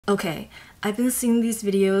Okay, I've been seeing these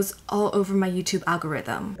videos all over my YouTube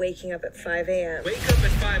algorithm. Waking up at 5 a.m. Wake up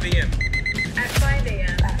at 5 a.m. At 5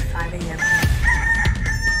 a.m. At 5 a.m.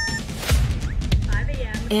 5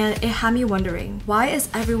 a.m. And it had me wondering, why is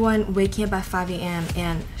everyone waking up at 5 a.m.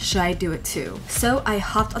 and should I do it too? So I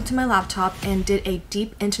hopped onto my laptop and did a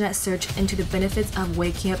deep internet search into the benefits of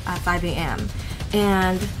waking up at 5 a.m.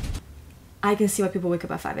 And I can see why people wake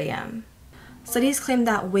up at 5 a.m. Studies claim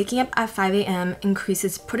that waking up at 5 a.m.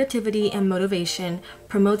 increases productivity and motivation,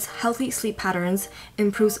 promotes healthy sleep patterns,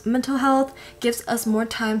 improves mental health, gives us more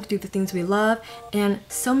time to do the things we love, and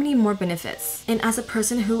so many more benefits. And as a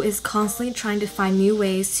person who is constantly trying to find new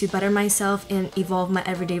ways to better myself and evolve my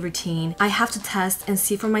everyday routine, I have to test and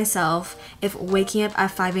see for myself if waking up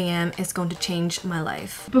at 5 a.m. is going to change my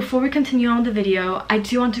life. Before we continue on with the video, I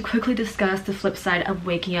do want to quickly discuss the flip side of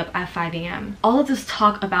waking up at 5 a.m. All of this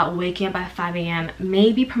talk about waking up at 5 a.m.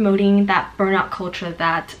 may be promoting that burnout culture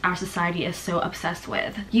that our society is so obsessed with.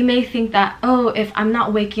 You may think that, oh, if I'm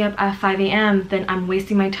not waking up at 5 a.m. then I'm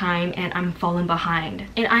wasting my time and I'm falling behind.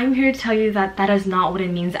 And I'm here to tell you that that is not what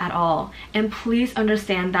it means at all. And please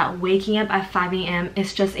understand that waking up at 5 a.m.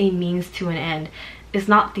 is just a means to an end. Is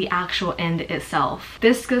not the actual end itself.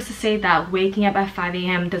 This goes to say that waking up at 5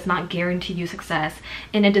 a.m. does not guarantee you success,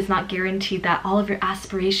 and it does not guarantee that all of your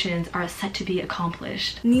aspirations are set to be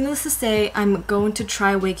accomplished. Needless to say, I'm going to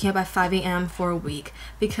try waking up at 5 a.m. for a week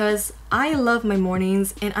because I love my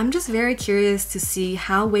mornings and I'm just very curious to see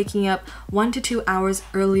how waking up 1 to 2 hours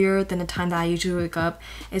earlier than the time that I usually wake up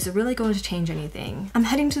is really going to change anything. I'm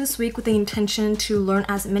heading to this week with the intention to learn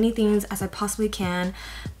as many things as I possibly can,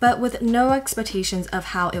 but with no expectations of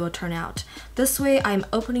how it will turn out. This way, I'm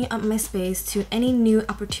opening up my space to any new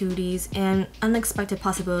opportunities and unexpected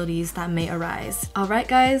possibilities that may arise. Alright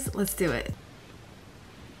guys, let's do it.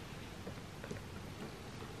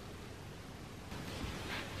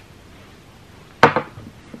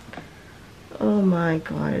 Oh my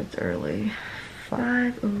god, it's early.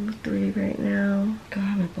 5:03 right now.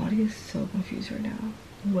 God, my body is so confused right now.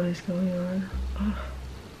 What is going on? Ugh.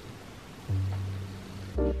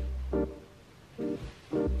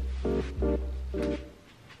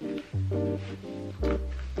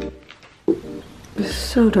 It's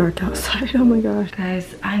so dark outside. Oh my gosh.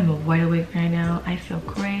 Guys, I'm wide awake right now. I feel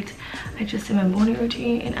great. I just did my morning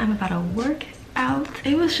routine and I'm about to work out.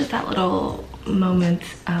 It was just that little moment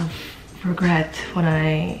of regret when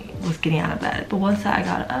I was getting out of bed. But once I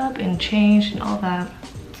got up and changed and all that,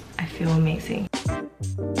 I feel amazing.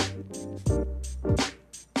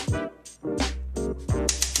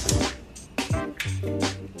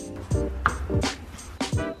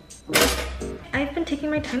 I've been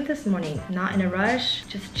taking my time this morning, not in a rush,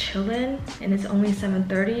 just chilling, and it's only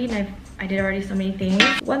 7:30 and I did already so many things.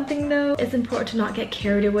 One thing though, it's important to not get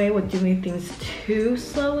carried away with doing things too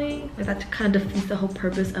slowly. That kind of defeats the whole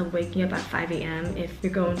purpose of waking up at 5 a.m. if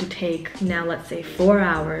you're going to take now, let's say 4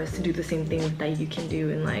 hours to do the same thing that you can do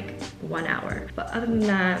in like 1 hour. But other than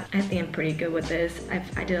that, I think I'm pretty good with this.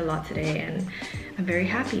 I did a lot today and I'm very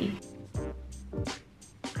happy.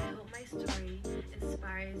 I hope my story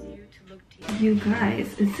inspires you to look deep. You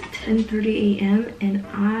guys, it's 10:30 a.m. and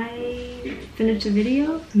I finished the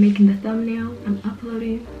video. I'm making the thumbnail. I'm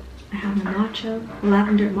uploading. I have my matcha,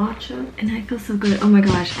 lavender matcha, and I feel so good. Oh my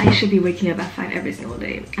gosh, I should be waking up at 5 every single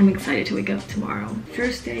day. I'm excited to wake up tomorrow.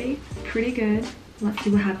 First day, pretty good. Let's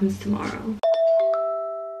see what happens tomorrow.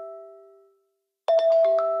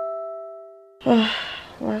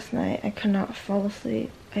 Last night, I could not fall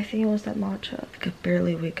asleep. I think it was that matcha. I could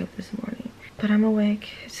barely wake up this morning. But I'm awake.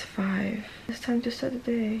 It's 5. It's time to start the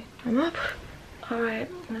day. I'm up. Alright,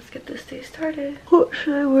 let's get this day started. What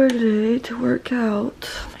should I wear today to work out?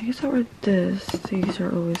 I guess I'll wear this. These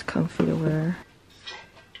are always comfy to wear.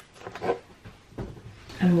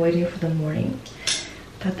 I'm waiting for the morning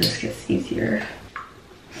that this gets easier.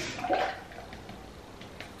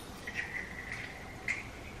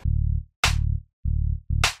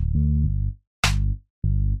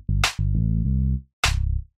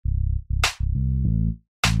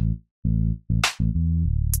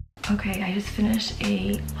 Okay, I just finished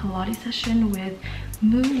a Pilates session with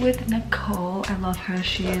Move with Nicole. I love her.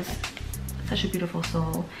 She is such a beautiful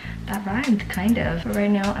soul. That rhymed, kind of. But right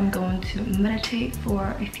now, I'm going to meditate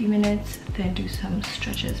for a few minutes, then do some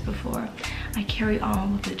stretches before I carry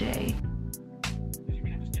on with the day.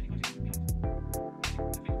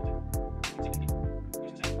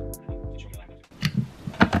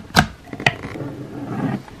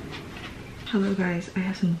 Hello guys, I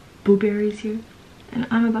have some blueberries here. And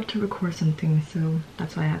I'm about to record something, so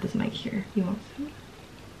that's why I have this mic here. You want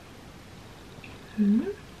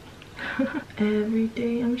some? Every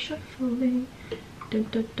day I'm shuffling. Dun,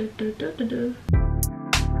 dun, dun, dun, dun, dun, dun.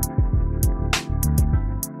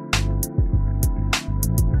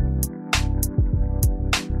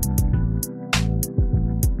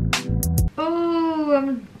 Oh,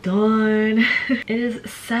 I'm done. It is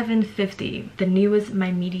 7:50. The newest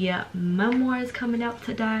My Media memoir is coming out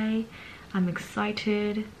today. I'm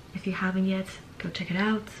excited. If you haven't yet, go check it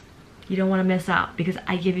out. You don't want to miss out because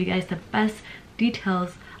I give you guys the best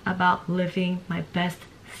details about living my best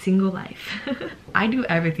single life. I do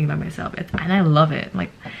everything by myself and I love it.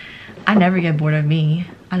 Like, I never get bored of me.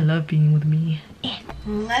 I love being with me.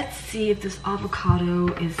 Let's see if this avocado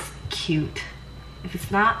is cute. If it's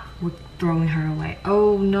not, we're throwing her away.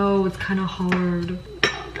 Oh no, it's kind of hard.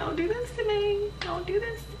 Don't do this to me. Don't do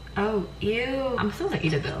this. Oh, ew. I'm still gonna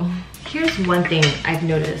eat it though. Here's one thing I've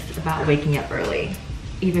noticed about waking up early,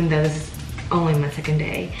 even though this is only my second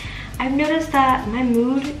day. I've noticed that my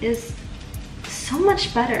mood is so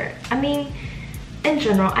much better. I mean, in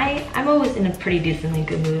general, I'm always in a pretty decently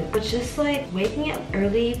good mood, but just like waking up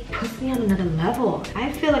early puts me on another level.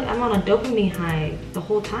 I feel like I'm on a dopamine high the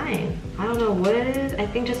whole time. I don't know what it is. I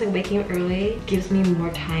think just like waking up early gives me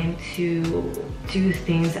more time to do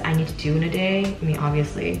things that I need to do in a day. I mean,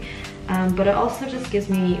 obviously, but it also just gives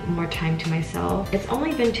me more time to myself. It's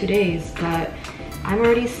only been 2 days, but I'm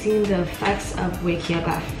already seeing the effects of waking up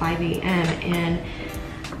at 5 a.m. and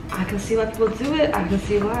I can see why people do it. I can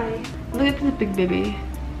see why. Look at the big baby.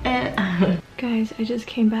 Guys, I just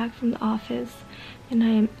came back from the office and I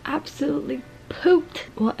am absolutely pooped.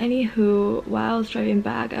 Well, anywho, while I was driving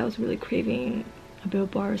back, I was really craving a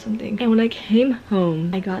Built Bar or something. And when I came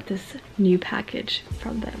home, I got this new package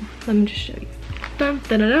from them. Let me just show you. Dun,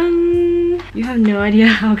 dun, dun, dun. You have no idea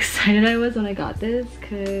how excited I was when I got this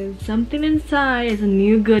because something inside is a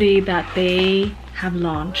new goodie that they have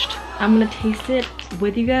launched. I'm gonna taste it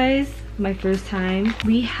with you guys. My first time.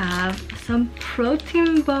 We have some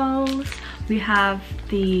protein balls. We have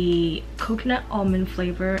the coconut almond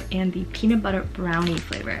flavor and the peanut butter brownie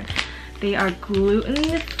flavor. They are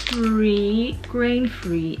gluten-free,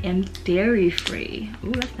 grain-free, and dairy-free.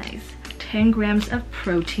 Ooh, that's nice. 10 grams of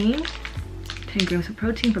protein. 10 grams of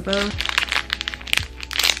protein for both.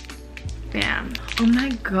 Bam. Oh my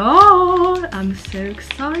god. I'm so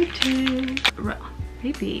excited.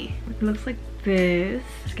 Maybe. It looks like this.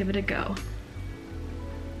 Let's give it a go.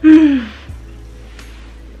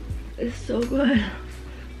 It's so good.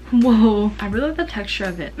 Whoa. I really like the texture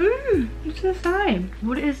of it. What's inside?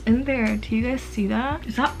 What is in there? Do you guys see that?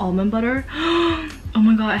 Is that almond butter? Oh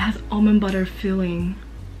my god, it has almond butter filling.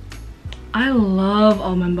 I love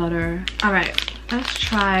almond butter. Alright, let's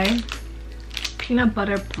try peanut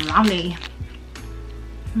butter brownie.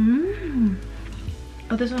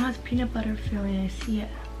 Oh, this one has peanut butter filling. I see it.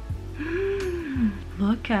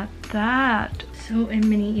 Look at that. So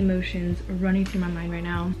many emotions running through my mind right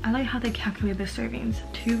now. I like how they calculate the servings.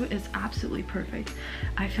 2 is absolutely perfect.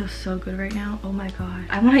 I feel so good right now. Oh my god.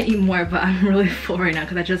 I want to eat more, but I'm really full right now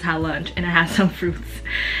because I just had lunch and I had some fruits.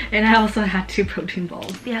 And I also had 2 protein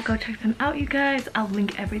balls. Yeah, go check them out, you guys. I'll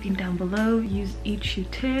link everything down below. Use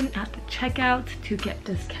each10 at the checkout to get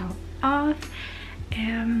discount off.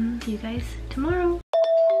 And see you guys tomorrow.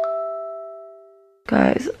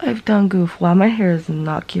 Guys, I've done goof. Wow, my hair is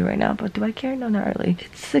not cute right now, but do I care? No, not really.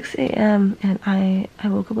 It's 6 a.m. and I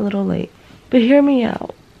woke up a little late. But hear me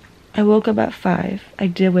out. I woke up at 5. I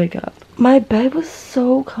did wake up. My bed was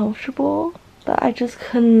so comfortable that I just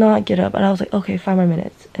could not get up. And I was like, okay, 5 more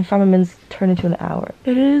minutes. And 5 more minutes turned into an hour.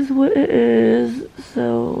 It is what it is.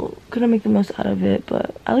 So, gonna make the most out of it.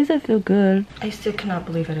 But at least I feel good. I still cannot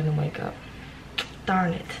believe I didn't wake up.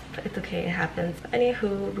 Darn it, but it's okay, it happens.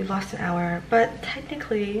 Anywho, we lost an hour, but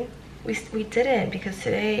technically we didn't because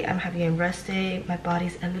today I'm having a rest day. My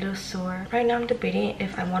body's a little sore. Right now I'm debating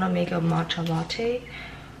if I want to make a matcha latte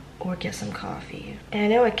or get some coffee. And I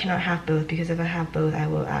know I cannot have both because if I have both I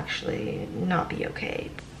will actually not be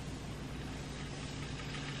okay.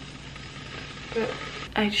 But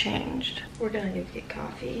I changed. We're gonna go get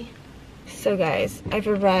coffee. So guys, I've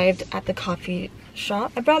arrived at the coffee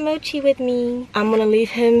shop. I brought Mochi with me. I'm gonna leave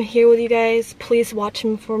him here with you guys. Please watch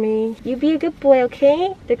him for me. You be a good boy,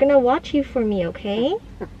 okay? They're gonna watch you for me, okay?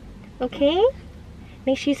 Okay?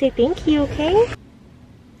 Make sure you say thank you, okay?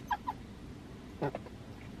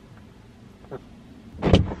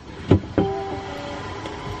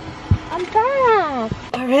 I'm back!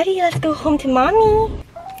 Alrighty, let's go home to mommy.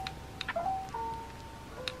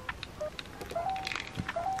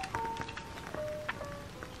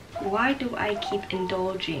 Why do I keep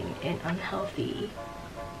indulging in unhealthy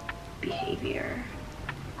behavior?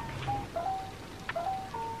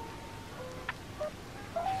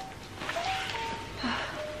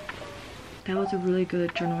 That was a really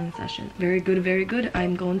good journaling session. Very good, very good.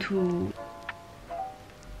 I'm going to...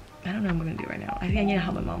 I don't know what I'm gonna do right now. I think I need to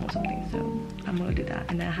help my mom or something, so I'm gonna do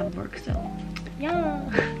that. And then I have work, so yeah.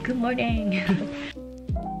 Good morning.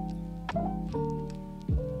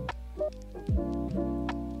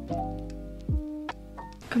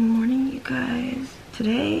 Good morning, you guys.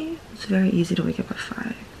 Today it's very easy to wake up at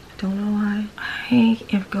 5. Don't know why. I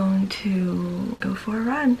am going to go for a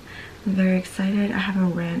run. I'm very excited. I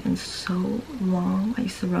haven't ran in so long. I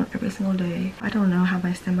used to run every single day. I don't know how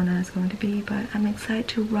my stamina is going to be, but I'm excited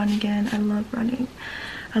to run again. I love running.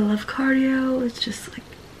 I love cardio. It's just like,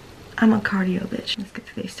 I'm a cardio bitch. Let's get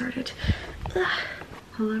today started. Ugh.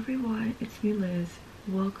 Hello everyone, it's me Liz.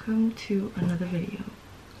 Welcome to another video.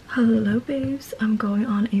 Hello babes, I'm going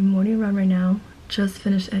on a morning run right now. Just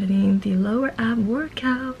finished editing the lower ab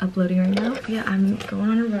workout, uploading right now. But yeah, I'm going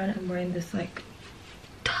on a run. I'm wearing this like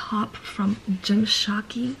top from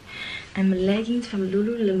Gymsharky and leggings from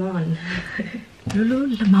Lululemon.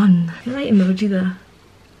 Lululemon. I like emoji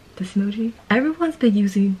this emoji. Everyone's been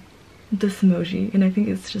using this emoji and I think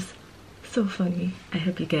it's just so funny. I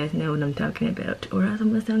hope you guys know what I'm talking about or else I'm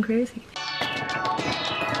gonna sound crazy.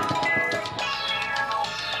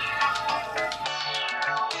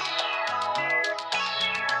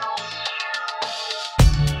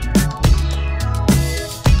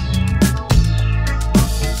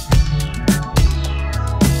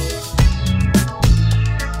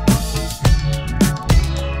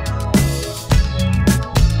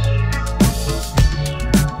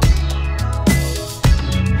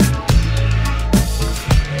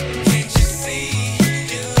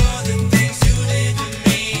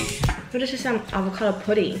 What is this? Avocado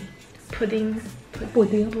pudding. Pudding.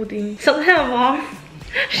 Sometimes mom,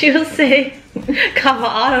 she'll say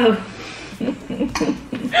cavado.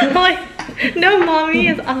 I'm like, no mommy,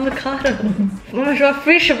 it's avocado. Mama说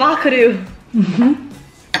fresh avocado.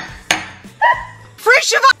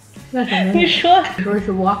 Fresh avocado. 那什么？你说说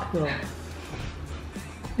是 walk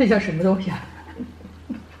那叫什么东西啊？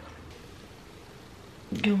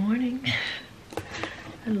 Good morning.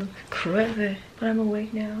 I look crazy, but I'm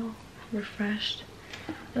awake now. Refreshed,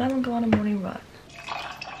 and I'm gonna go on a morning run.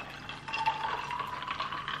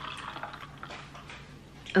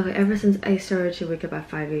 Okay, ever since I started to wake up at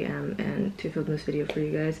 5 a.m. and to film this video for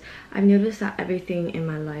you guys, I've noticed that everything in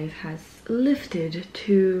my life has lifted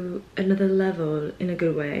to another level in a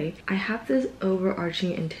good way. I have this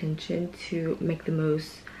overarching intention to make the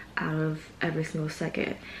most out of every single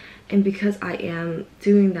second. And because I am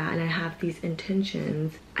doing that and I have these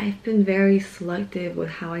intentions, I've been very selective with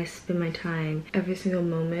how I spend my time. Every single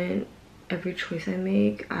moment, every choice I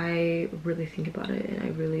make, I really think about it and I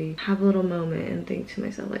really have a little moment and think to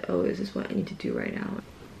myself like, oh, is this what I need to do right now?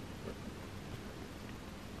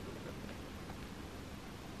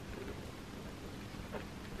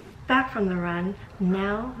 Back from the run,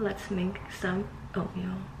 now let's make some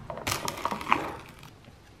oatmeal.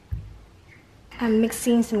 I'm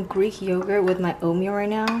mixing some Greek yogurt with my oatmeal right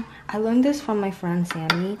now. I learned this from my friend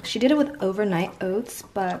Sammy. She did it with overnight oats,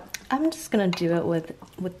 but I'm just gonna do it with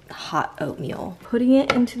hot oatmeal. Putting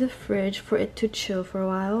it into the fridge for it to chill for a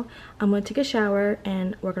while. I'm gonna take a shower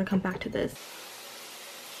and we're gonna come back to this.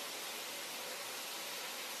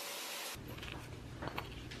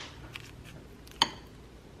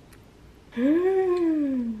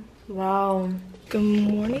 Wow. Good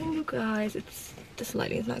morning, you guys. This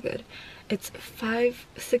lighting is not good. It's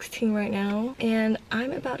 5:16 right now and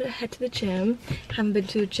I'm about to head to the gym. I haven't been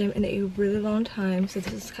to the gym in a really long time, so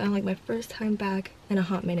this is kind of like my first time back in a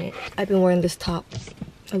hot minute. I've been wearing this top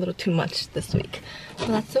a little too much this week, but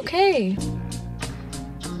that's okay.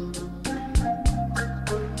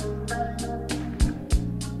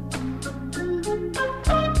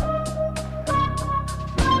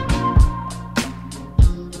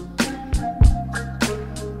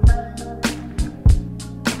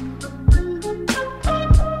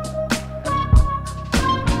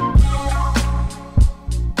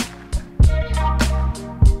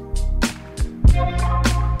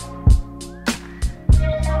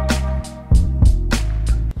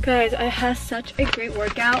 Guys, I had such a great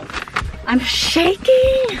workout. I'm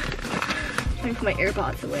shaking! Let me put my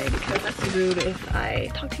AirPods away because that's rude if I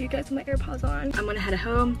talk to you guys with my AirPods on. I'm gonna head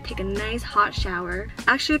home, take a nice hot shower.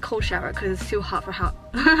 Actually a cold shower because it's too hot for hot.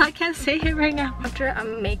 I can't say it right now. After I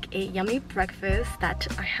make a yummy breakfast that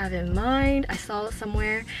I have in mind. I saw it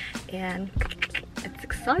somewhere and it's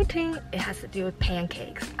exciting. It has to do with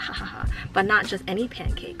pancakes. But not just any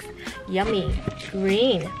pancakes. Yummy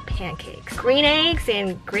green pancakes. pancakes. Green eggs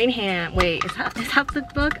and green ham. Wait, is that the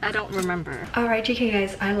book? I don't remember. Alright, JK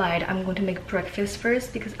guys, I lied. I'm going to make breakfast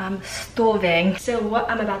first because I'm starving. So what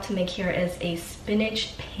I'm about to make here is a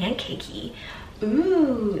spinach pancakey.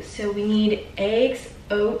 Ooh, so we need eggs,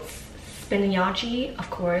 oats, spinachie,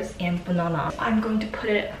 of course, and banana. I'm going to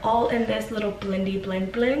put it all in this little blendy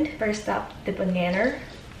blend. First up, the bananer.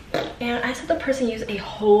 And I saw the person use a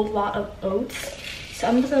whole lot of oats, so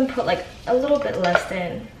I'm just gonna put like a little bit less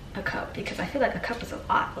than a cup because I feel like a cup is a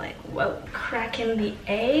lot. Like, whoa. Crack in the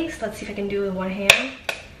eggs. Let's see if I can do it with one hand.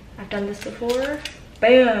 I've done this before.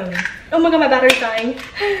 Bam! Oh my god, my battery's dying.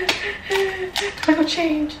 I will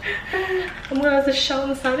change. I'm gonna have the shell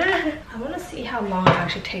inside. I want to see how long it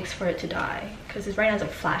actually takes for it to die because right now it's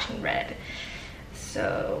like flashing red.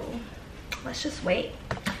 So let's just wait.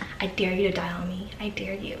 I dare you to die on me. I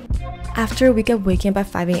dare you. After a week of waking up at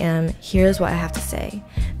 5 a.m., here's what I have to say.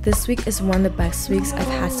 This week is one of the best weeks I've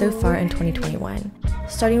had so far in 2021.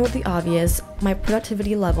 Starting with the obvious, my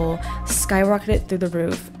productivity level skyrocketed through the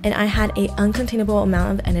roof, and I had an uncontainable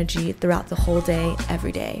amount of energy throughout the whole day,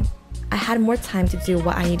 every day. I had more time to do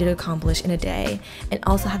what I needed to accomplish in a day, and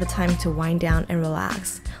also had the time to wind down and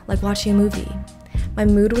relax, like watching a movie. My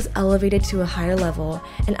mood was elevated to a higher level,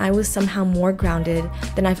 and I was somehow more grounded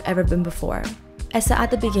than I've ever been before. I said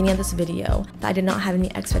at the beginning of this video that I did not have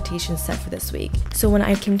any expectations set for this week, so when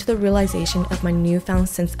I came to the realization of my newfound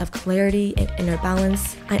sense of clarity and inner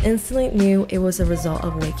balance, I instantly knew it was a result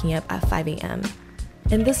of waking up at 5 a.m.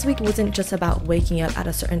 And this week wasn't just about waking up at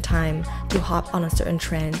a certain time to hop on a certain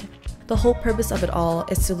trend. The whole purpose of it all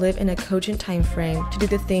is to live in a cogent time frame to do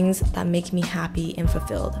the things that make me happy and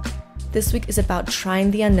fulfilled. This week is about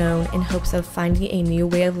trying the unknown in hopes of finding a new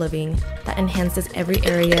way of living that enhances every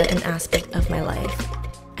area and aspect of my life.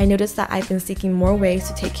 I noticed that I've been seeking more ways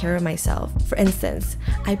to take care of myself. For instance,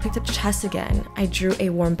 I picked up chess again, I drew a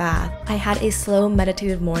warm bath, I had a slow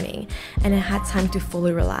meditative morning, and I had time to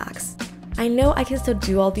fully relax. I know I can still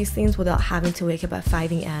do all these things without having to wake up at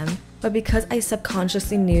 5 a.m., but because I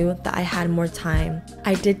subconsciously knew that I had more time,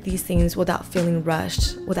 I did these things without feeling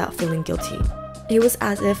rushed, without feeling guilty. It was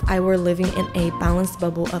as if I were living in a balanced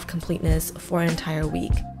bubble of completeness for an entire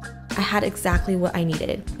week. I had exactly what I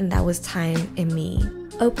needed, and that was time and me.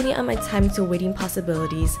 Opening up my time to waiting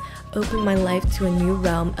possibilities opened my life to a new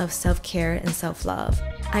realm of self-care and self-love.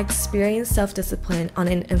 I experienced self-discipline on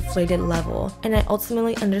an inflated level, and I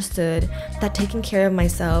ultimately understood that taking care of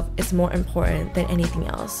myself is more important than anything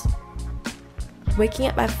else. Waking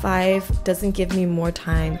up at 5 doesn't give me more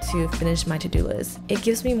time to finish my to-do list. It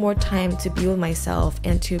gives me more time to be with myself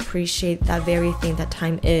and to appreciate that very thing that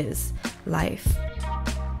time is, life.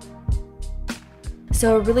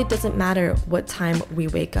 So it really doesn't matter what time we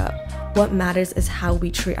wake up. What matters is how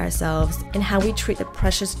we treat ourselves and how we treat the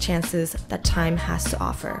precious chances that time has to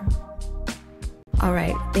offer.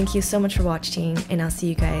 Alright, thank you so much for watching, and I'll see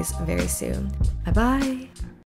you guys very soon. Bye bye!